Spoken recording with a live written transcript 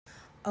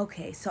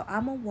Okay, so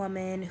I'm a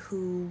woman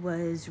who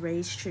was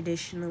raised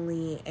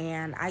traditionally,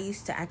 and I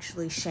used to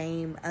actually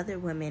shame other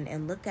women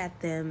and look at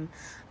them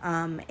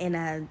in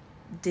a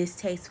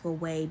distasteful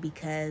way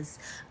because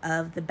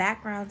of the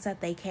backgrounds that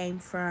they came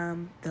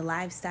from, the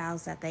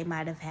lifestyles that they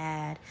might have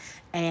had,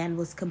 and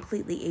was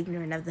completely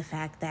ignorant of the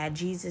fact that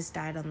Jesus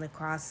died on the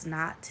cross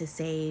not to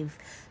save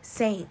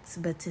saints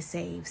but to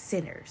save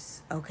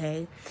sinners.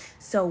 Okay,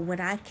 so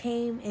when I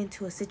came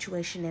into a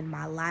situation in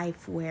my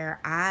life where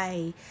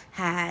I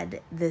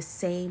had the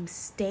same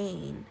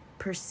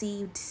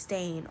perceived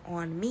stain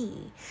on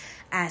me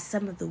as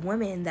some of the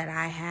women that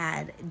I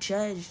had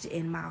judged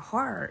in my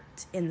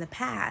heart in the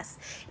past,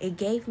 it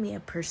gave me a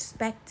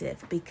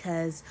perspective,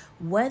 because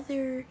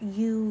whether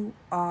you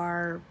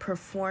are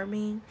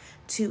performing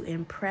to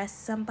impress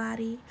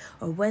somebody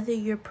or whether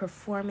you're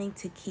performing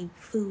to keep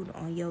food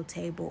on your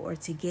table or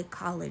to get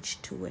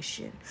college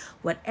tuition,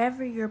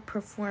 whatever your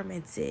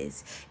performance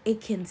is,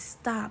 it can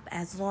stop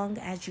as long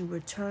as you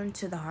return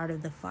to the heart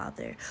of the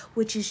Father,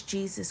 which is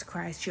Jesus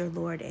Christ, your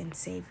Lord and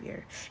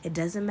Savior. It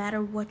doesn't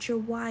matter what your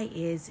why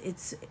is.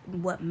 It's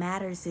what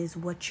matters is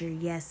what your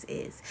yes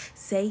is.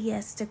 Say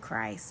yes to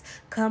Christ.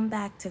 Come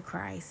back to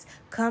Christ.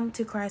 Come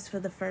to Christ for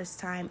the first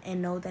time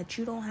and know that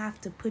you don't have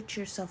to put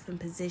yourself in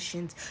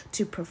positions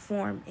to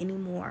perform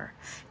anymore.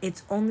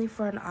 It's only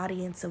for an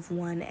audience of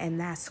one, and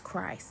that's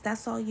Christ.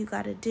 That's all you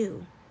got to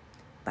do.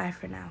 Bye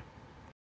for now.